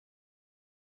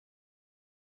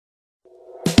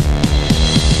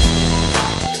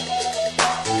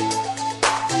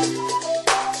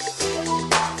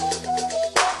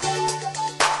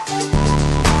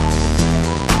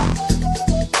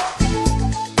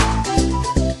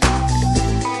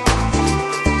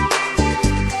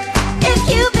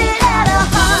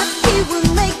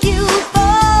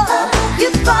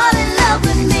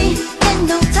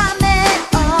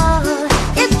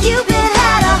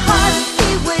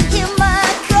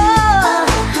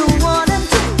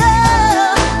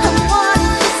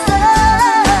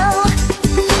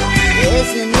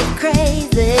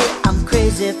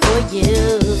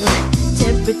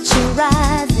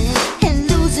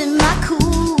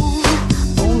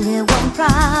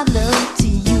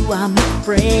are my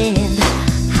friend.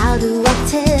 How do I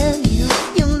tell you,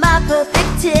 you're my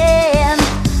perfect 10?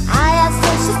 I have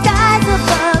searched the skies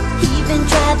above, even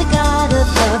tried the God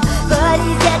above, but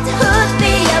he's yet to hook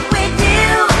me up.